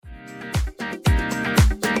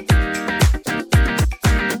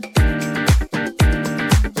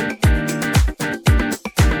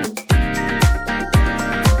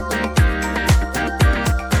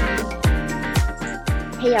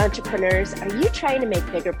entrepreneurs, are you trying to make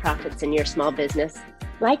bigger profits in your small business?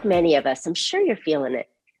 Like many of us, I'm sure you're feeling it.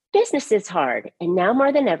 Business is hard, and now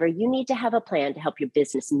more than ever, you need to have a plan to help your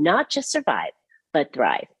business not just survive, but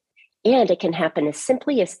thrive. And it can happen as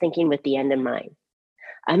simply as thinking with the end in mind.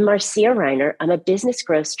 I'm Marcia Reiner. I'm a business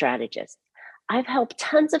growth strategist. I've helped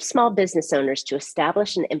tons of small business owners to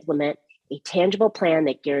establish and implement a tangible plan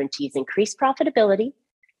that guarantees increased profitability,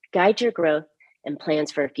 guides your growth, and plans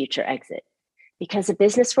for a future exit. Because a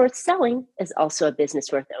business worth selling is also a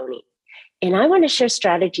business worth owning. And I want to share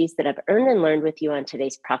strategies that I've earned and learned with you on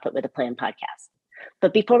today's Profit with a Plan podcast.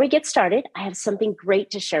 But before we get started, I have something great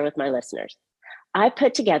to share with my listeners. I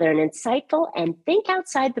put together an insightful and think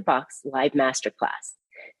outside the box live masterclass.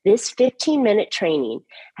 This 15-minute training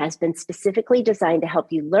has been specifically designed to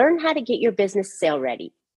help you learn how to get your business sale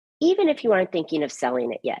ready, even if you aren't thinking of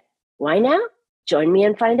selling it yet. Why now? Join me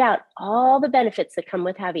and find out all the benefits that come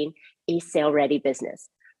with having a sale-ready business.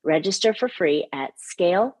 Register for free at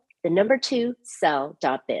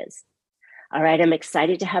scale2sell.biz. All right, I'm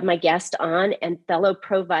excited to have my guest on and fellow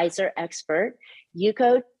Provisor expert,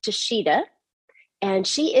 Yuko Toshida. And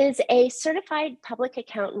she is a certified public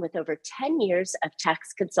accountant with over 10 years of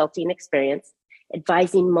tax consulting experience,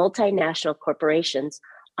 advising multinational corporations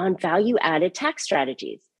on value-added tax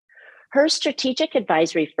strategies. Her strategic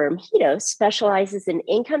advisory firm, Hito, specializes in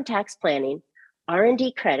income tax planning,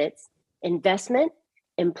 R&D credits, investment,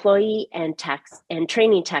 employee and tax and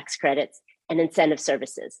training tax credits, and incentive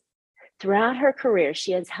services. Throughout her career,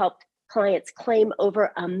 she has helped clients claim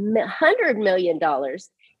over $100 million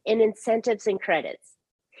in incentives and credits.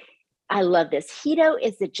 I love this. Hito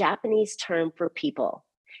is the Japanese term for people,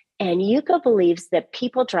 and Yuko believes that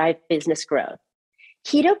people drive business growth.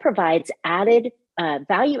 Hito provides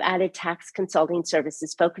value-added tax consulting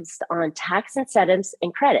services focused on tax incentives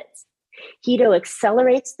and credits. Hito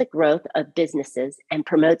accelerates the growth of businesses and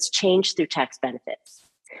promotes change through tax benefits.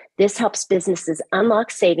 This helps businesses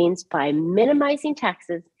unlock savings by minimizing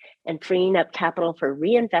taxes and freeing up capital for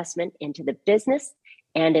reinvestment into the business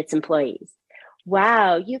and its employees.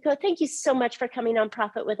 Wow, Yuko, thank you so much for coming on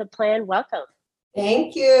Profit with a Plan. Welcome.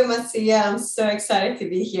 Thank you, Marcia. I'm so excited to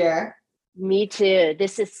be here. Me too.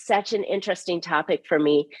 This is such an interesting topic for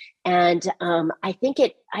me. And I think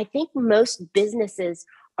most businesses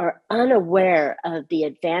are unaware of the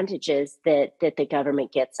advantages that the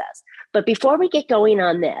government gets us. But before we get going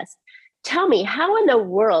on this, tell me, how in the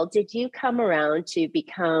world did you come around to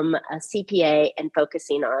become a CPA and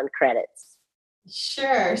focusing on credits?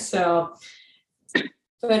 Sure. So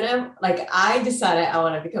when I decided I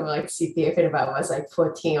want to become like CPA when I was like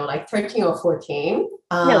 14 or like 13 or 14.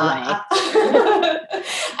 No way.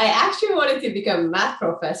 I actually wanted to become a math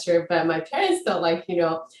professor, but my parents thought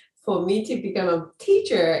for me to become a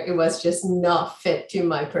teacher, it was just not fit to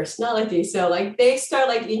my personality. So they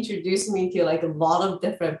start introducing me to a lot of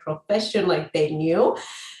different profession they knew.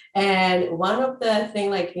 And one of the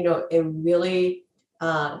thing it really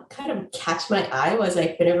kind of catch my eye was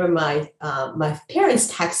whenever my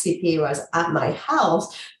parents' tax CPA was at my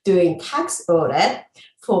house doing tax audit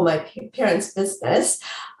for my parents' business.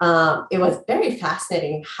 It was very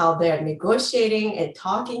fascinating how they're negotiating and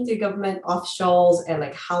talking to government officials and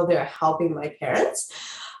how they're helping my parents.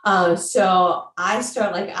 So I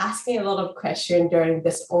started asking a lot of questions during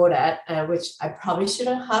this audit, which I probably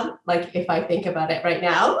shouldn't have, if I think about it right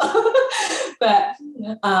now. But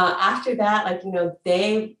after that,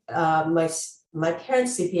 my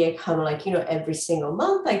parents' CPA come every single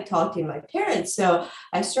month. I talk to my parents. So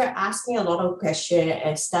I started asking a lot of questions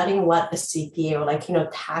and studying what the CPA or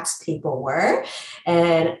tax people were.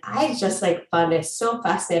 And I just found it so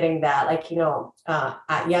fascinating that at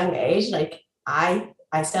young age, I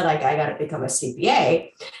said I got to become a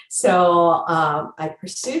CPA. So I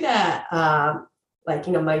pursued that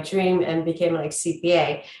my dream and became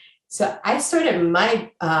CPA. So I started my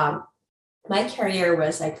career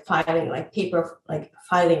was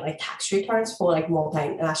filing tax returns for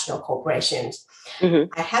multinational corporations. Mm-hmm.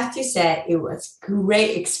 I have to say it was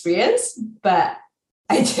great experience, but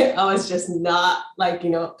I was just not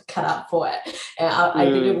cut out for it. And I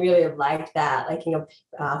didn't really like that,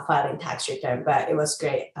 filing tax return, but it was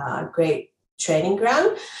great training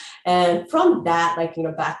ground. And from that,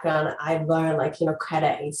 background, I learned,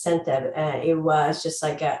 credit incentive. And it was just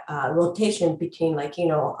a rotation between,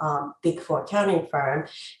 big four accounting firm.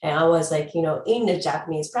 And I was, in the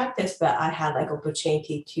Japanese practice, but I had,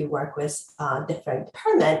 opportunity to work with different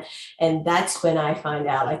department. And that's when I found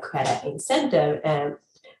out, credit incentive. And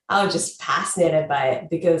I was just fascinated by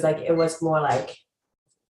it because, it was more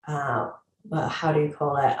how do you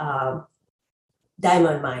call it?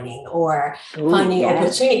 diamond mining or Ooh, finding yeah.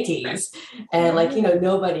 opportunities, and like Yeah.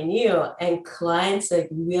 nobody knew, and clients like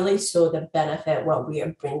really saw the benefit what we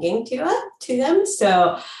are bringing to them.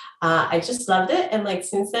 So I just loved it, and like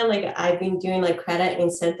since then, like I've been doing like credit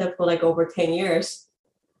incentive for like over 10 years.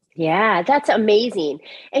 Yeah, that's amazing.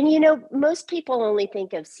 And most people only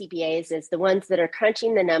think of CPAs as the ones that are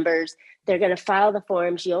crunching the numbers. They're going to file the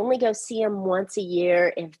forms. You only go see them once a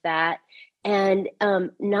year, if that, and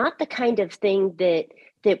not the kind of thing that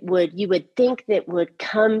would you would think that would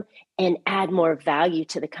come and add more value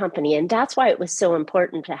to the company. And that's why it was so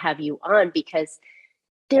important to have you on, because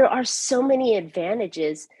there are so many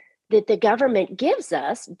advantages that the government gives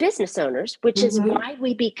us, business owners, which is Mm-hmm. why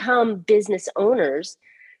we become business owners,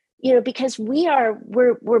 because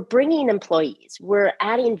we're bringing employees, we're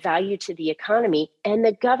adding value to the economy, and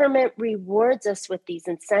the government rewards us with these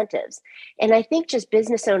incentives. And I think just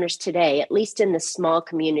business owners today, at least in the small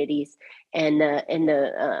communities and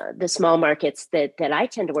the small markets that I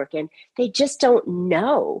tend to work in, they just don't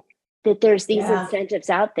know that there's these Yeah.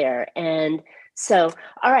 incentives out there. And so,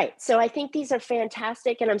 all right. So I think these are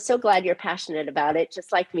fantastic, and I'm so glad you're passionate about it,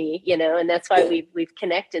 just like me, and that's why we've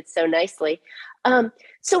connected so nicely. Um,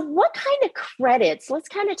 so what kind of credits, let's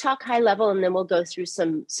kind of talk high level and then we'll go through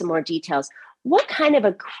some more details. What kind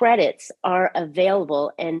of credits are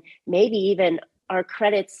available, and maybe even are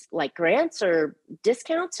credits like grants or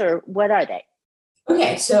discounts, or what are they?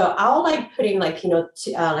 Okay, so I'll like putting like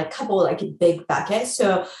like couple like big buckets.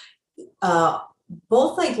 So uh,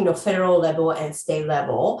 both like federal level and state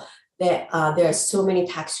level, that there are so many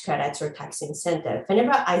tax credits or tax incentive.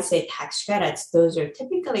 Whenever I say tax credits, those are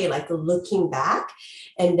typically like looking back,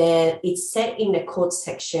 and then it's set in the code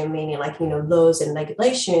section, meaning like laws and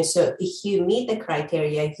regulations. So if you meet the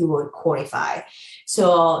criteria, you would qualify.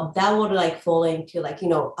 So that would like fall into like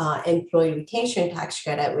employee retention tax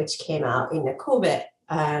credit, which came out in the COVID,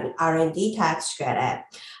 and R&D tax credit.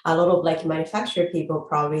 A lot of like manufacturer people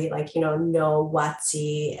probably like know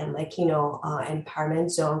WATC and like empowerment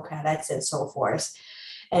zone credits and so forth.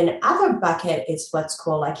 And other bucket is what's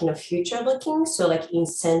called like future looking. So like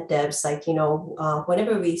incentives, like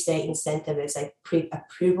whenever we say incentive, it's like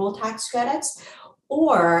pre-approval tax credits,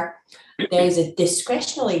 or there is a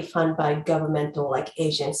discretionary fund by governmental like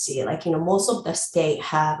agency. Like most of the state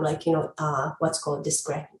have like what's called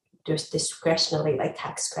there's discretionary like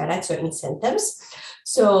tax credits or incentives.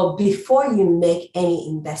 So before you make any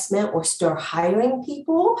investment or start hiring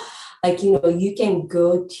people, like you can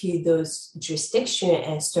go to those jurisdictions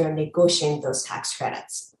and start negotiating those tax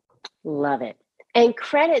credits. Love it. And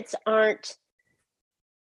credits are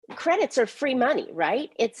free money,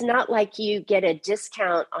 right? It's not like you get a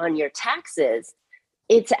discount on your taxes.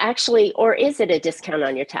 It's actually, or is it a discount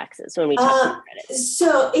on your taxes when we talk about Uh, credits?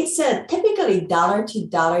 so it's a typically dollar to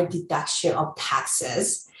dollar deduction of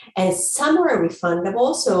taxes, and some are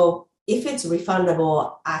refundable. So if it's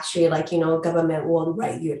refundable, actually, like government will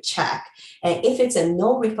write you a check. And if it's a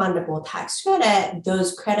non-refundable tax credit,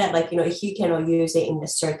 those credit, like if you cannot use it in a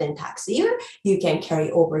certain tax year, you can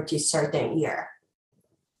carry over to certain year.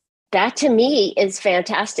 That to me is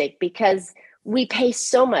fantastic, because we pay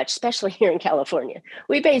so much, especially here in California.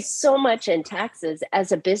 We pay so much in taxes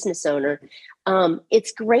as a business owner.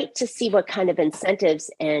 It's great to see what kind of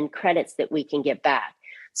incentives and credits that we can get back.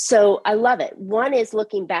 So I love it. One is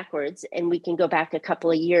looking backwards, and we can go back a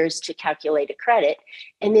couple of years to calculate a credit.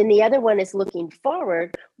 And then the other one is looking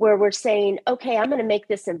forward, where we're saying, okay, I'm going to make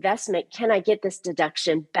this investment. Can I get this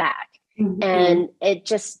deduction back? Mhm. And it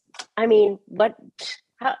just, I mean,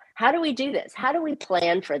 how do we do this? How do we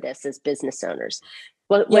plan for this as business owners?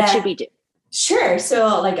 What should Yeah, we do? sure.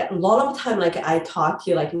 So like a lot of time, like I talk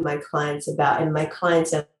to like my clients about, and my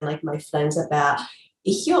clients and like my friends about,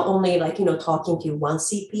 if you're only like, talking to one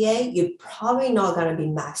CPA, you're probably not going to be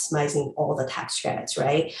maximizing all the tax credits,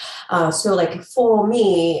 right? So like for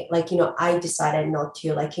me, like, I decided not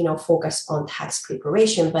to like, focus on tax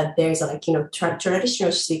preparation, but there's like,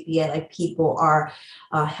 traditional CPA, like people are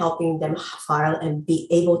helping them file and be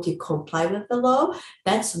able to comply with the law.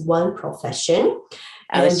 That's one profession.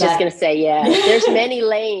 I was And just that, going to say, yeah, there's many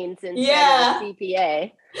lanes inside of a yeah.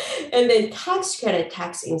 CPA. And then tax credit,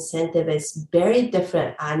 tax incentive is very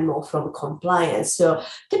different animal from compliance. So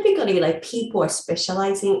typically, like people are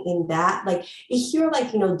specializing in that. Like if you're like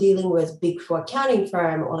dealing with big four accounting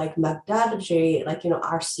firm or like McDonough, like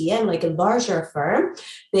RCM, like a larger firm,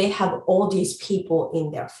 they have all these people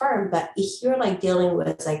in their firm. But if you're like dealing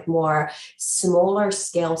with like more smaller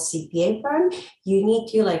scale CPA firm, you need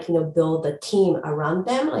to like build a team around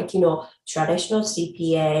them, like traditional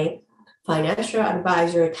CPA, financial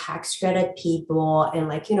advisor, tax credit people, and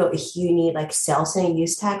like, if you need like sales and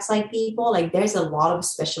use tax like people, like there's a lot of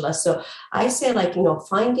specialists. So I say like,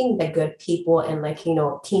 finding the good people and like,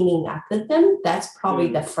 teaming up with them, that's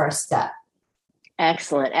probably the first step.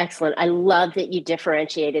 Excellent, excellent. I love that you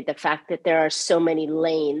differentiated the fact that there are so many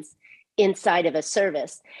lanes inside of a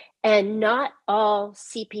service, and not all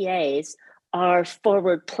CPAs are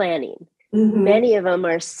forward planning. Many of them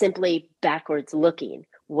are simply backwards looking.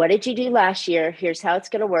 What did you do last year? Here's how it's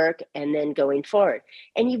going to work, and then going forward.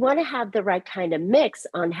 And you want to have the right kind of mix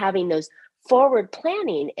on having those forward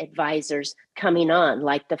planning advisors coming on,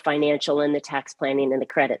 like the financial and the tax planning and the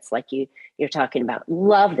credits, like you're talking about.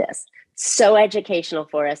 Love this. So educational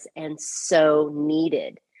for us and so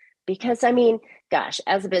needed. Because I mean, gosh,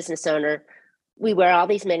 as a business owner, we wear all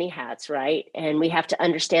these many hats, right? And we have to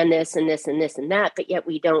understand this and this and this and that, but yet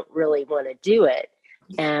we don't really want to do it,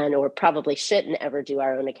 or probably shouldn't ever do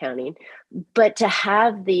our own accounting. But to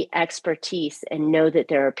have the expertise and know that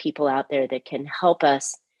there are people out there that can help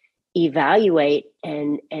us evaluate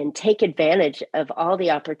and take advantage of all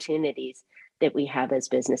the opportunities that we have as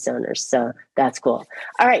business owners. So that's cool.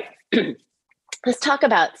 All right. Let's talk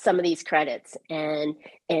about some of these credits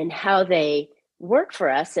and how they work for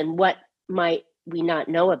us and what might we not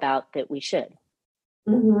know about that we should.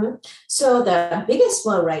 So the biggest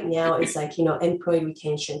one right now is like, employee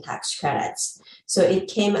retention tax credits. So it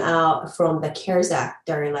came out from the CARES Act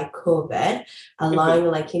during like COVID, allowing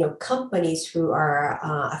like, companies who are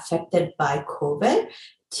affected by COVID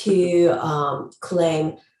to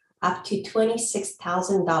claim up to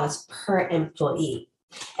 $26,000 per employee.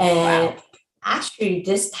 And actually,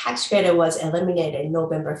 this tax credit was eliminated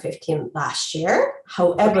November 15th last year.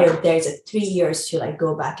 However, there's a 3 years to like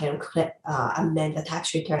go back and amend the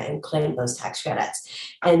tax return and claim those tax credits.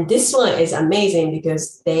 And this one is amazing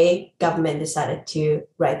because government decided to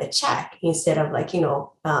write the check instead of like,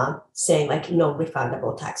 saying like no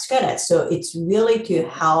refundable tax credits. So it's really to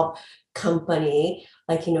help company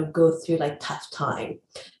like, go through like tough time.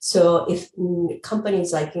 So if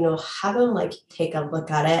companies like, haven't like take a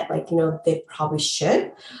look at it, like, they probably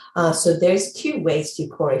should. So there's two ways to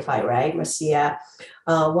qualify, right, Marcia?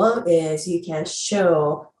 One is you can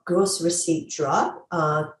show gross receipt drop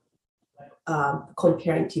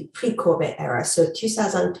comparing to pre-COVID era. So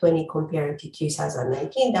 2020 comparing to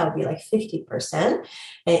 2019, that would be like 50%. And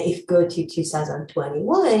if you go to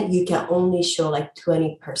 2021, you can only show like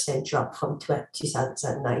 20% drop from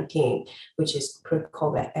 2019, which is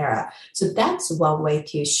pre-COVID era. So that's one way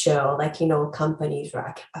to show like, companies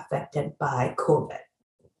were affected by COVID.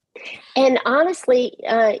 And honestly,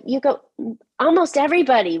 almost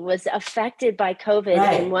everybody was affected by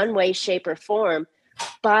COVID in one way, shape, or form,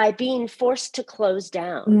 by being forced to close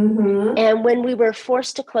down. And when we were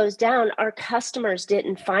forced to close down, our customers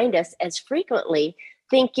didn't find us as frequently.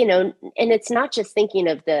 And it's not just thinking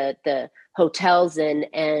of the hotels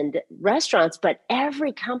and restaurants, but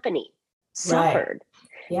every company suffered.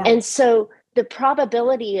 And so the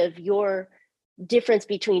probability of your difference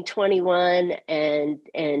between 21 and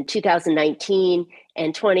 2019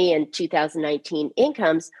 and 20 and 2019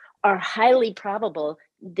 incomes are highly probable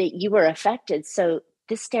that you were affected. So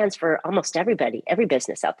this stands for almost everybody, every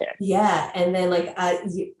business out there. Yeah. And then like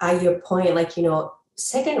at your point, like,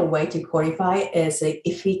 second way to qualify is like,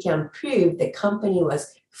 if we can prove the company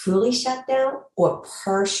was fully shut down or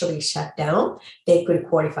partially shut down, they could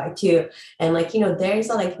qualify too. And like, there's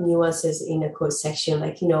like nuances in the code section,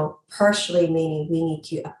 like, partially meaning we need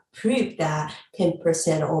to prove that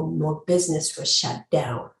 10% or more business was shut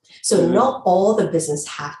down. So not all the business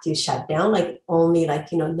have to shut down, like only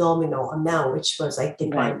like, nominal amount, which was like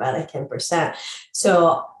defined by like 10%.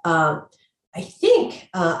 So I think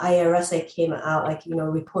IRS like came out like,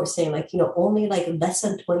 report saying like, only like less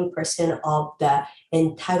than 20% of the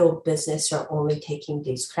entitled business are only taking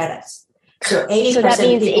these credits. So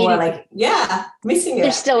 80% of people are like, missing it.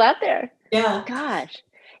 They're still out there. Yeah. Gosh.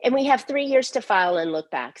 And we have 3 years to file and look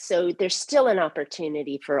back. So there's still an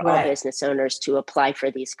opportunity for all business owners to apply for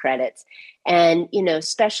these credits. And,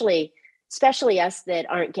 especially us that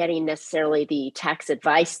aren't getting necessarily the tax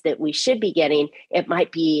advice that we should be getting, it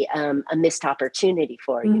might be a missed opportunity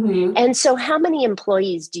for you. And so how many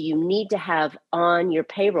employees do you need to have on your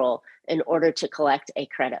payroll in order to collect a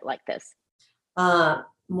credit like this?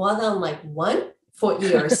 More than like one for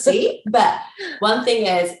ERC. But one thing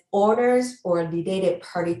is owners or related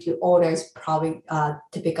party to owners probably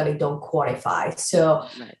typically don't qualify. So,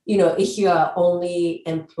 if you are only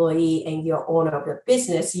employee and you're owner of the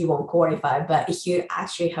business, you won't qualify. But if you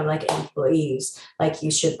actually have like employees, like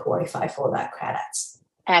you should qualify for that credits.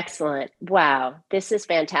 Excellent. Wow. This is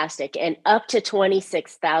fantastic. And up to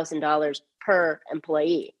 $26,000 per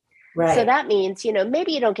employee. So Right. that means,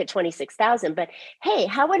 maybe you don't get 26,000, but hey,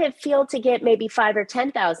 how would it feel to get maybe 5 or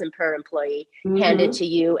 10,000 per employee handed Mm-hmm. to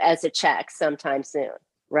you as a check sometime soon,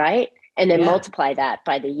 right? And then Yeah. multiply that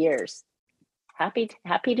by the years. Happy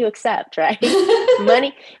to accept, right?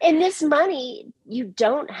 Money. And this money, you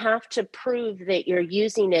don't have to prove that you're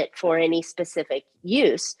using it for any specific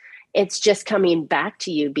use. It's just coming back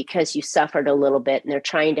to you because you suffered a little bit and they're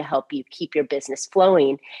trying to help you keep your business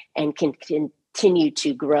flowing and can continue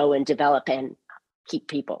to grow and develop and keep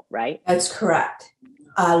people, right? That's correct.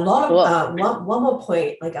 A lot of Cool. one more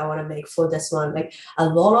point, like I want to make for this one, like a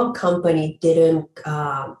lot of company didn't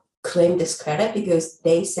claim this credit because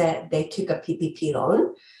they said they took a PPP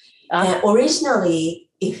loan, Ah, and originally,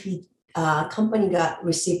 if company got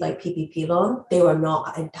received like PPP loan, they were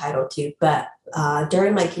not entitled to. But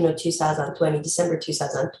during 2020, December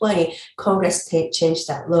 2020, Congress changed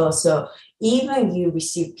that law. So even you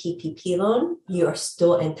receive PPP loan, you are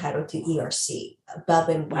still entitled to ERC above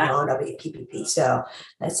and wow. beyond of a PPP. So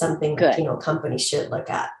that's something that Good. companies should look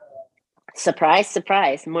at. Surprise,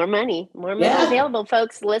 surprise. More money Yeah. available,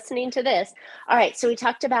 folks listening to this. All right. So we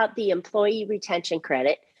talked about the employee retention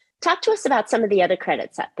credit. Talk to us about some of the other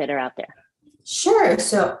credits that are out there. Sure.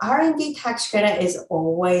 So R&D tax credit is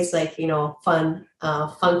always fun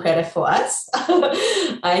credit for us.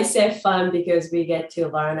 I say fun because we get to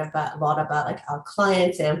learn about a lot about like our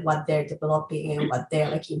clients and what they're developing and what they're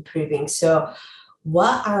like improving. So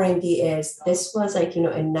what R&D is, this was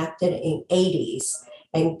enacted in 80s,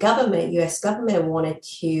 and US government wanted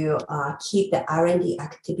to keep the R&D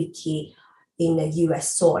activity in the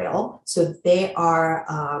US soil. So they are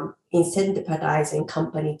incentivizing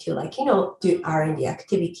company to do R&D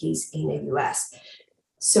activities in the US.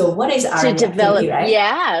 So what is To R&D develop, activity, right?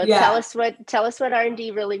 yeah. Yeah. Tell us what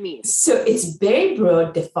R&D really means. So it's very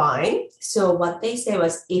broad defined. So what they say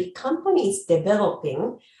was if company is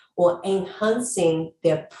developing or enhancing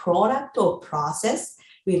their product or process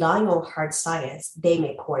relying on hard science, they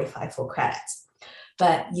may qualify for credits.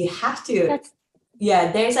 But you have to,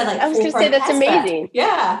 there's a I was going to say four-part that's test, but amazing.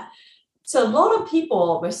 yeah. So a lot of people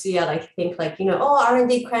overseas think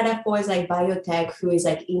R&D credit for is like biotech who is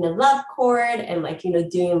like in a lab court and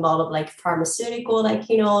doing a lot of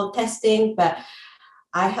pharmaceutical testing. But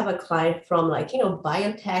I have a client from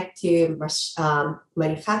biotech to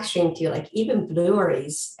manufacturing to even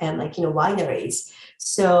breweries and wineries.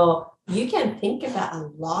 So you can think about a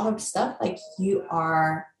lot of stuff you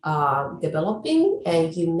are developing,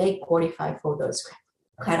 and you may qualify for those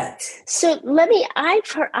credits. So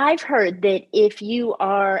I've heard that if you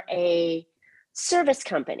are a service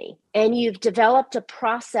company and you've developed a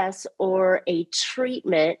process or a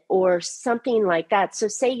treatment or something like that. So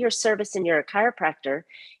say you're service and you're a chiropractor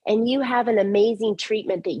and you have an amazing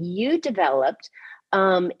treatment that you developed.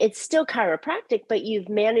 It's still chiropractic, but you've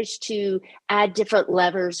managed to add different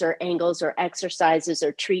levers or angles or exercises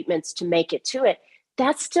or treatments to make it to it.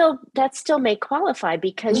 That still may qualify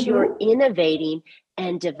because you're innovating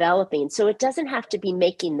and developing. So it doesn't have to be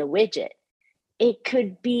making the widget. It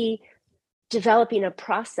could be developing a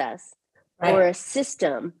process or a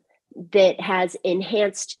system that has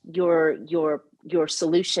enhanced your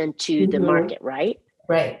solution to the market, right?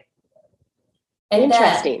 Right. And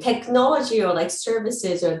interesting. that technology or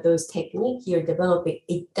services or those techniques you're developing,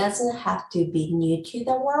 it doesn't have to be new to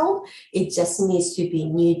the world. It just needs to be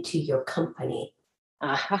new to your company.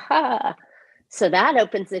 Ah, so that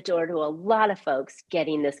opens the door to a lot of folks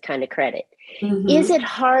getting this kind of credit. Mm-hmm. Is it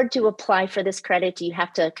hard to apply for this credit? Do you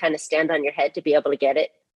have to kind of stand on your head to be able to get it?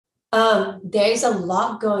 There's a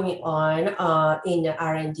lot going on in the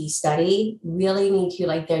R&D study. Really need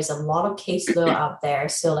to there's a lot of case law out there.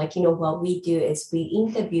 So what we do is we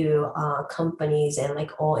interview companies and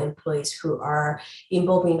all employees who are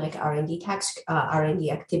involved in R&D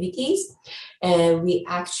activities, and we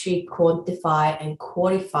actually quantify and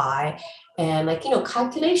qualify. And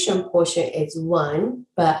calculation portion is one,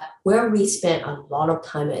 but where we spend a lot of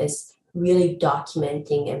time is really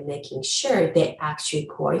documenting and making sure they actually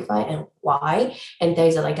qualify and why. And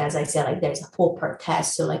there's as I said, there's a 4-part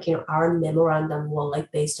test. So our memorandum will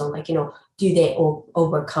based on do they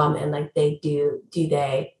overcome and do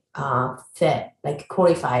they fit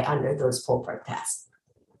qualify under those 4-part tests.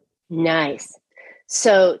 Nice.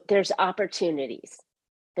 So there's opportunities.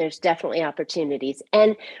 There's definitely opportunities.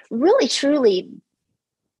 And really, truly,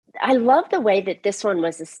 I love the way that this one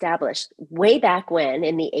was established way back when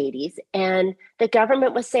in the 80s. And the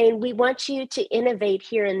government was saying, we want you to innovate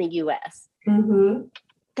here in the US. Mm-hmm.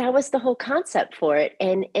 That was the whole concept for it.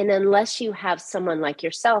 And unless you have someone like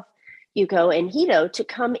yourself Yuko and Hito to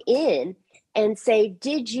come in and say,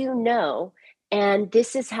 did you know? And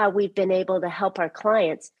this is how we've been able to help our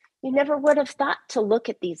clients. You never would have thought to look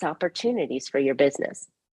at these opportunities for your business.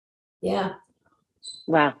 Yeah.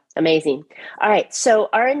 Wow, amazing. All right, so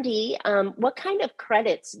R&D, what kind of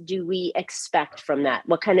credits do we expect from that?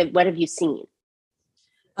 What have you seen?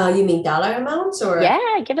 You mean dollar amounts or?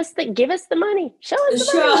 Yeah, give us the money. Show us the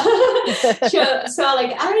Sure. money. Sure. So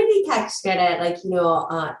like R&D tax credit, like,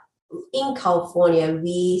 in California,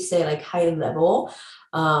 we say like high level.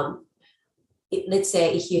 Let's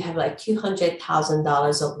say if you have like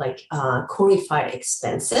 $200,000 of like qualified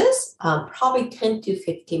expenses, probably 10 to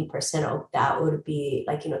 15% of that would be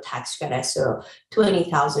like, tax credit. So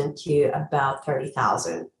 20,000 to about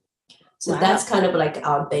 30,000. So Wow. that's kind of like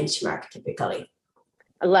our benchmark typically.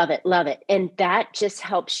 I love it. Love it. And that just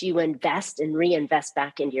helps you invest and reinvest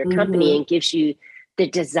back into your company Mm-hmm. and gives you the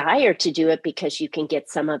desire to do it because you can get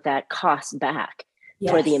some of that cost back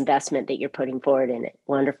for the Yes. investment that you're putting forward in it.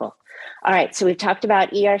 Wonderful. All right. So we've talked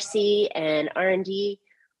about ERC and R&D.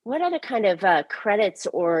 What other kind of credits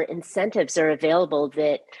or incentives are available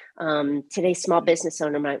that today's small business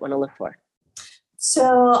owner might want to look for?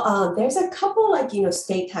 So there's a couple like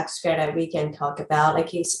state tax credit we can talk about like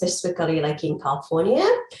specifically like in California.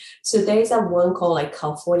 So there's a one called like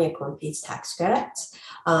California Competes Tax Credit.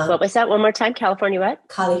 What was that? One more time. California what?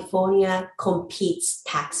 California Competes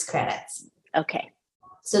Tax Credits. Okay.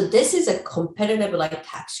 So this is a competitive like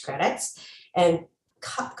tax credits, and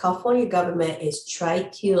California government is trying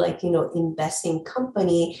to like invest in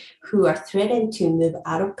company who are threatened to move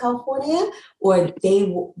out of California, or they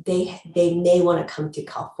may want to come to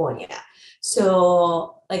California.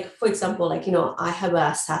 So like for example, like I have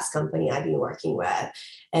a SaaS company I've been working with,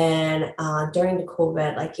 and during the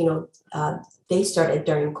COVID, like they started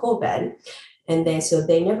during COVID, and then so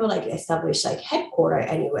they never like established like headquarters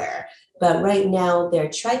anywhere. But right now,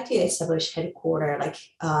 they're trying to establish headquarters like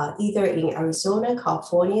either in Arizona,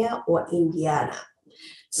 California, or Indiana.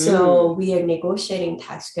 So we are negotiating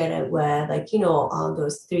tax credit with like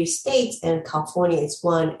those three states, and California is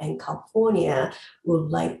one. And California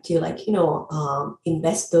would like to like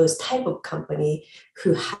invest those type of company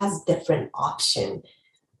who has different option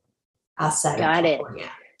outside of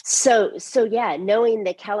California. So yeah, knowing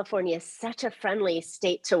that California is such a friendly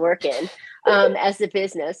state to work in as a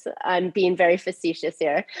business, I'm being very facetious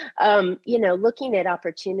here. Looking at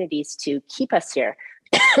opportunities to keep us here,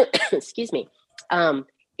 excuse me,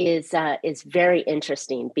 is very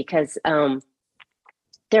interesting because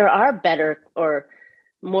there are better or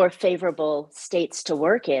more favorable states to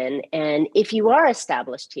work in, and if you are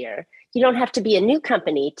established here, you don't have to be a new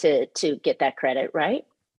company to get that credit, right?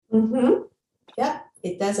 Mm-hmm. Yeah,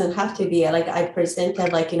 it doesn't have to be like I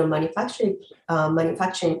presented like manufacturing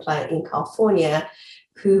plant in California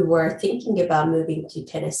who were thinking about moving to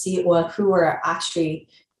Tennessee or who were actually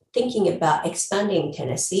thinking about expanding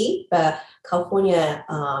Tennessee, but California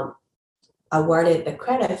awarded the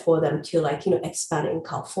credit for them to like expand in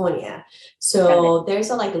California. So there's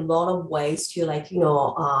a lot of ways to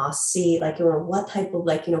see like what type of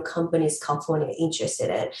like companies California interested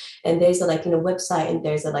in, and there's a website, and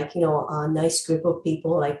there's a nice group of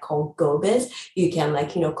people like called GoBiz. You can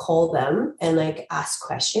like call them and like ask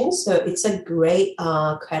questions. So it's a great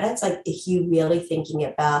credits like if you really thinking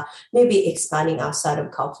about maybe expanding outside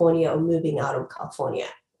of California or moving out of California.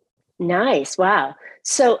 Nice. Wow.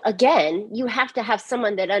 So again, you have to have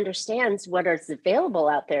someone that understands what is available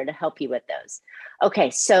out there to help you with those. Okay.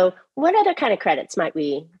 So what other kind of credits might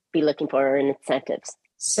we be looking for in incentives?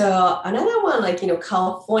 So another one, like,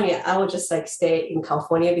 California, I will just like stay in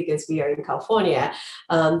California because we are in California.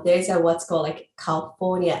 There's a what's called like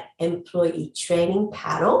California Employee Training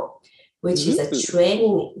Panel, which is a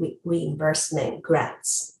training reimbursement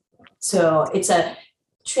grants. So it's a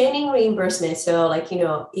training reimbursement. So like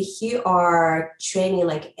if you are training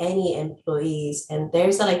like any employees, and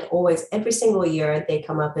there's like always every single year they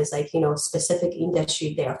come up as like specific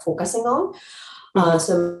industry they are focusing on.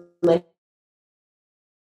 So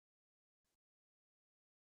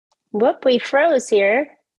whoop, we froze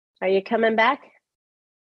here. Are you coming back?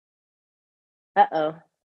 Uh-oh.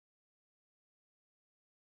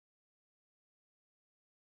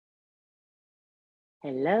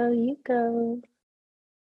 Hello, Yuko.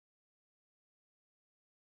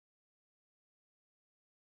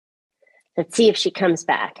 Let's see if she comes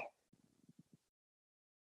back.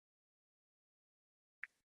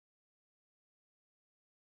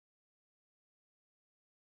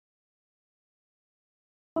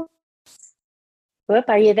 Whoop,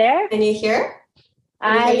 are you there? Can you hear?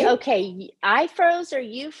 Okay, I froze or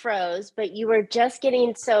you froze, but you were just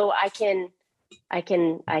getting so I can I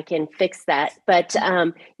can fix that. But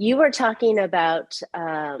you were talking about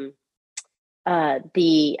the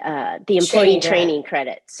employee training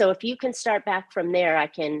credit. So if you can start back from there,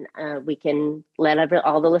 we can let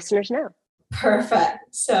all the listeners know. Perfect.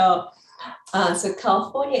 So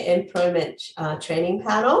California Employment Training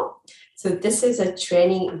Panel. So this is a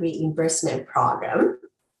training reimbursement program.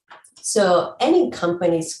 So any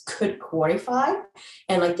companies could qualify,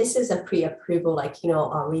 and like this is a pre-approval,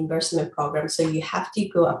 reimbursement program. So you have to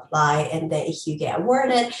go apply, and then if you get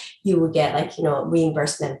awarded, you will get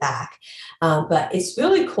reimbursement back. But it's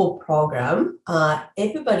really cool program.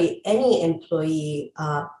 Any employee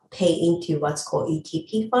pay into what's called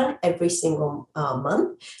ETP fund every single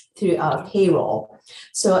month through our payroll.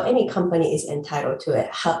 So any company is entitled to it.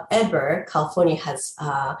 However, California has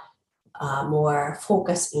more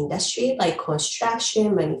focused industry like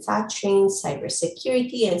construction, manufacturing,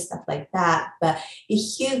 cybersecurity, and stuff like that. But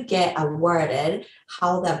if you get awarded,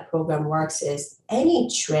 how that program works is any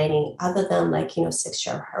training other than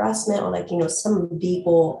sexual harassment or some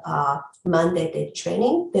legal mandated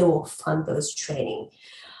training, they will fund those training.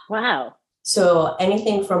 Wow. So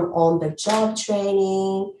anything from on-the-job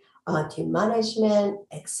training, to management,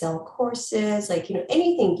 Excel courses,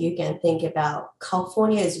 anything you can think about.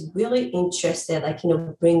 California is really interested,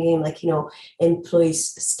 bringing,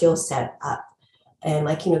 employees' skill set up and,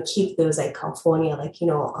 keep those California,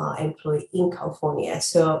 employee in California.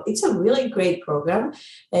 So it's a really great program.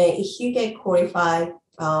 If you get qualified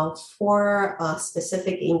for a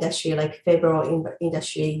specific industry, like federal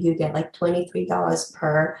industry, you get $23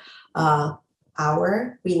 per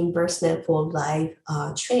hour reimbursement for live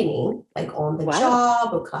training, like on the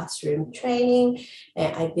job or classroom training.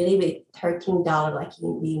 And I believe it's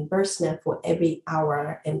 $13 reimbursement for every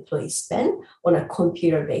hour employees spend on a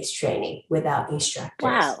computer-based training without instructors.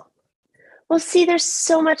 Wow. Well, see, there's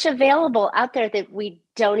so much available out there that we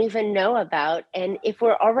don't even know about. And if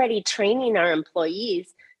we're already training our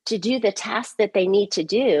employees to do the tasks that they need to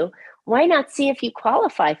do, why not see if you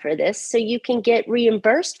qualify for this so you can get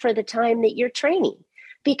reimbursed for the time that you're training?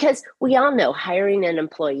 Because we all know hiring an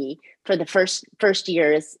employee for the first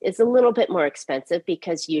year is a little bit more expensive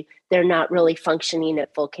because they're not really functioning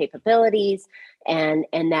at full capabilities, and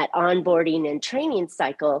that onboarding and training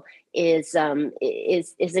cycle is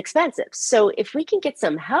expensive. So if we can get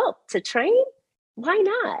some help to train, why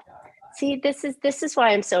not? See, this is why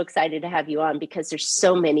I'm so excited to have you on, because there's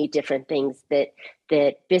so many different things that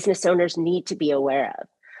business owners need to be aware of.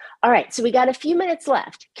 All right, so we got a few minutes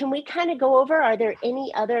left. Can we kind of go over, are there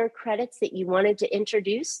any other credits that you wanted to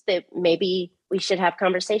introduce that maybe we should have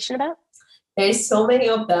conversation about? There's so many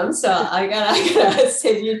of them, so I gotta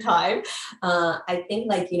save you time. I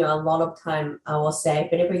think a lot of time I will say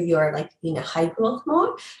whenever you're in a high growth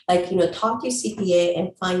mode, talk to CPA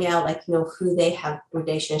and find out who they have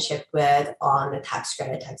relationship with on the tax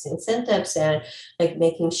credit, tax incentives, and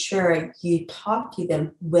making sure you talk to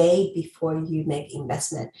them way before you make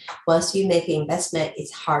investment. Once you make an investment,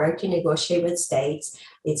 it's harder to negotiate with states.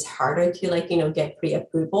 It's harder to get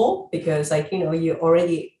pre-approval because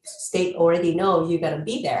state already know you gotta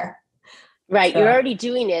be there. Right, so you're already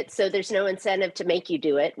doing it, so there's no incentive to make you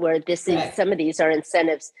do it. Where this is, some of these are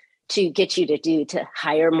incentives to get you to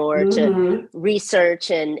hire more, to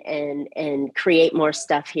research and create more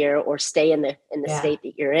stuff here, or stay in the state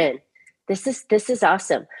that you're in. This is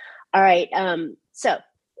awesome. All right, so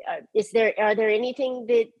is there any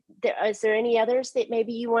others that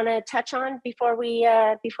maybe you want to touch on before we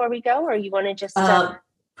go, or you want to just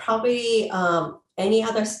probably any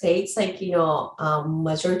other states,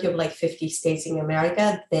 majority of 50 states in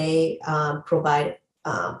America, they provide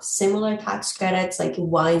similar tax credits.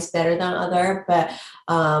 One is better than other, but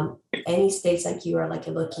any states you are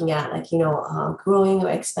looking at growing or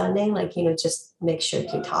expanding, just make sure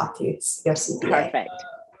to talk to your CPA.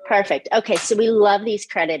 Perfect. Okay, so we love these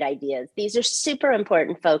credit ideas. These are super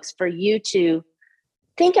important, folks, for you to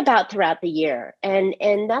think about throughout the year. And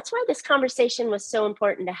that's why this conversation was so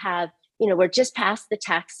important to have. We're just past the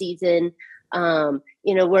tax season.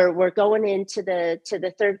 We're going into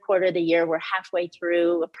the third quarter of the year. We're halfway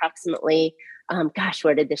through approximately. Gosh,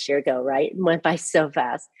 where did this year go, right? It went by so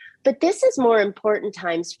fast. But this is more important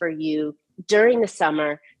times for you during the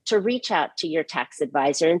summer to reach out to your tax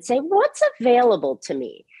advisor and say, what's available to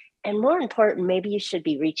me? And more important, maybe you should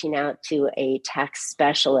be reaching out to a tax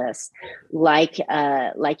specialist like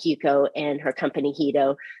Yuko and her company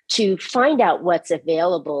Hito to find out what's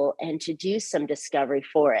available and to do some discovery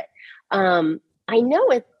for it. I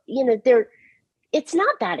know it's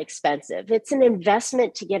not that expensive. It's an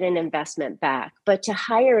investment to get an investment back, but to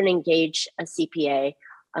hire and engage a CPA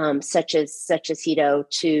such as Hito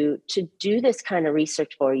to do this kind of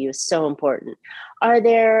research for you is so important. Are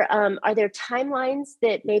there timelines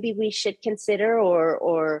that maybe we should consider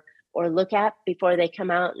or look at before they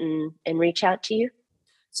come out and reach out to you?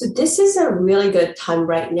 So this is a really good time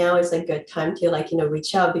right now. It's a good time to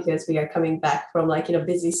reach out because we are coming back from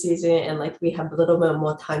busy season and we have a little bit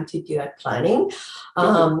more time to do that planning.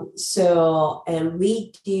 And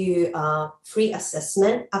we do free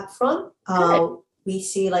assessment upfront. We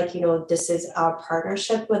see this is our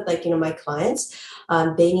partnership with my clients.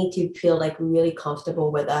 They need to feel really comfortable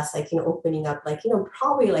with us, opening up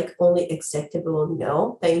probably only executive will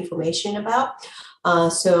know the information about.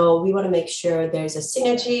 So we want to make sure there's a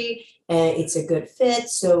synergy and it's a good fit.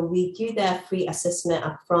 So we do that free assessment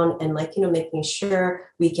upfront and making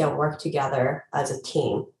sure we can work together as a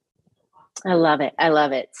team. I love it.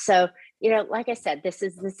 So, like I said, this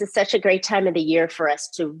is such a great time of the year for us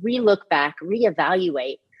to relook back,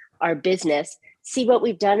 reevaluate our business, see what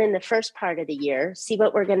we've done in the first part of the year, see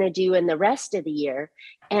what we're going to do in the rest of the year,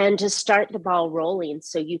 and to start the ball rolling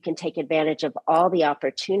so you can take advantage of all the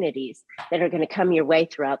opportunities that are going to come your way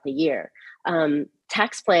throughout the year.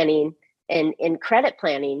 Tax planning and credit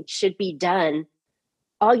planning should be done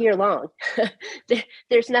all year long.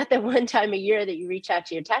 There's not that one time a year that you reach out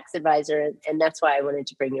to your tax advisor, and that's why I wanted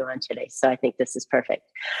to bring you on today. So I think this is perfect.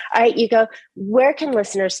 All right, Yuko, where can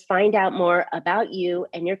listeners find out more about you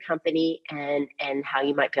and your company and how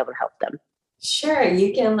you might be able to help them? Sure.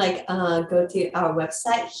 You can go to our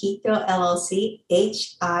website, Hito LLC,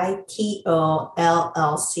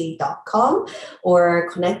 HITOLLC.com,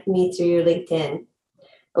 or connect me through LinkedIn.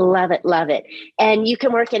 Love it. And you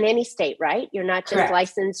can work in any state, right? You're not just Correct.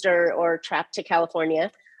 Licensed or trapped to California.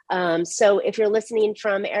 So if you're listening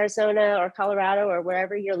from Arizona or Colorado or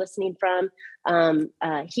wherever you're listening from,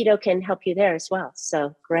 Hito can help you there as well.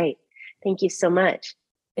 So great. Thank you so much.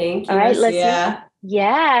 Thank you. All right, listeners.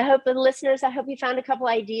 I hope you found a couple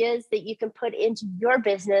ideas that you can put into your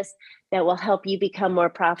business that will help you become more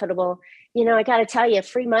profitable. I got to tell you,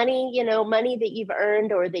 free money, money that you've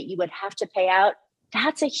earned or that you would have to pay out,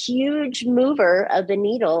 that's a huge mover of the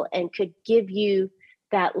needle and could give you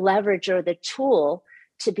that leverage or the tool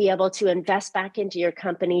to be able to invest back into your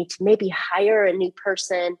company, to maybe hire a new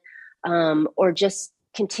person, or just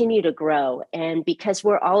continue to grow. And because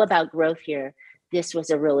we're all about growth here, this was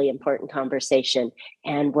a really important conversation.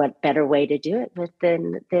 And what better way to do it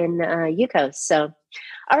than Yuko. So,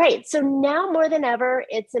 all right. So now more than ever,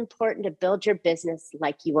 it's important to build your business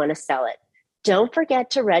like you want to sell it. Don't forget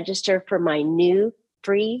to register for my new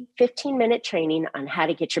free 15-minute training on how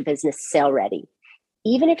to get your business sale ready,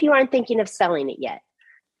 even if you aren't thinking of selling it yet.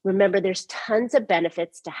 Remember, there's tons of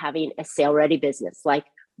benefits to having a sale ready business, like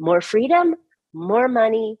more freedom, more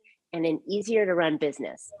money, and an easier to run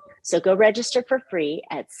business. So go register for free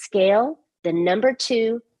at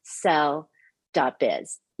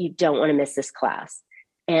scale2sell.biz. You don't want to miss this class.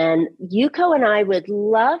 And Yuko and I would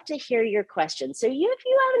love to hear your questions. So if you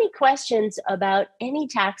have any questions about any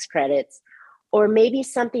tax credits, or maybe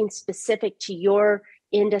something specific to your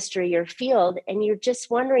industry or field, and you're just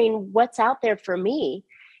wondering what's out there for me,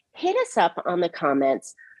 hit us up on the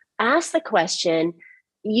comments, ask the question.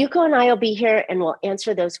 Yuko and I will be here and we'll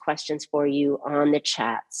answer those questions for you on the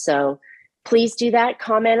chat. So please do that,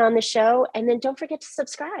 comment on the show, and then don't forget to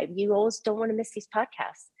subscribe. You always don't want to miss these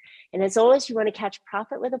podcasts. And as always, you want to catch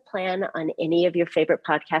Profit with a Plan on any of your favorite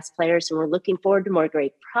podcast players. And we're looking forward to more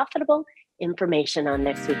great profitable information on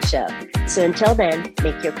next week's show. So until then,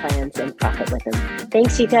 make your plans and profit with them.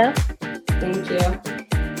 Thanks, Yuko. Thank you.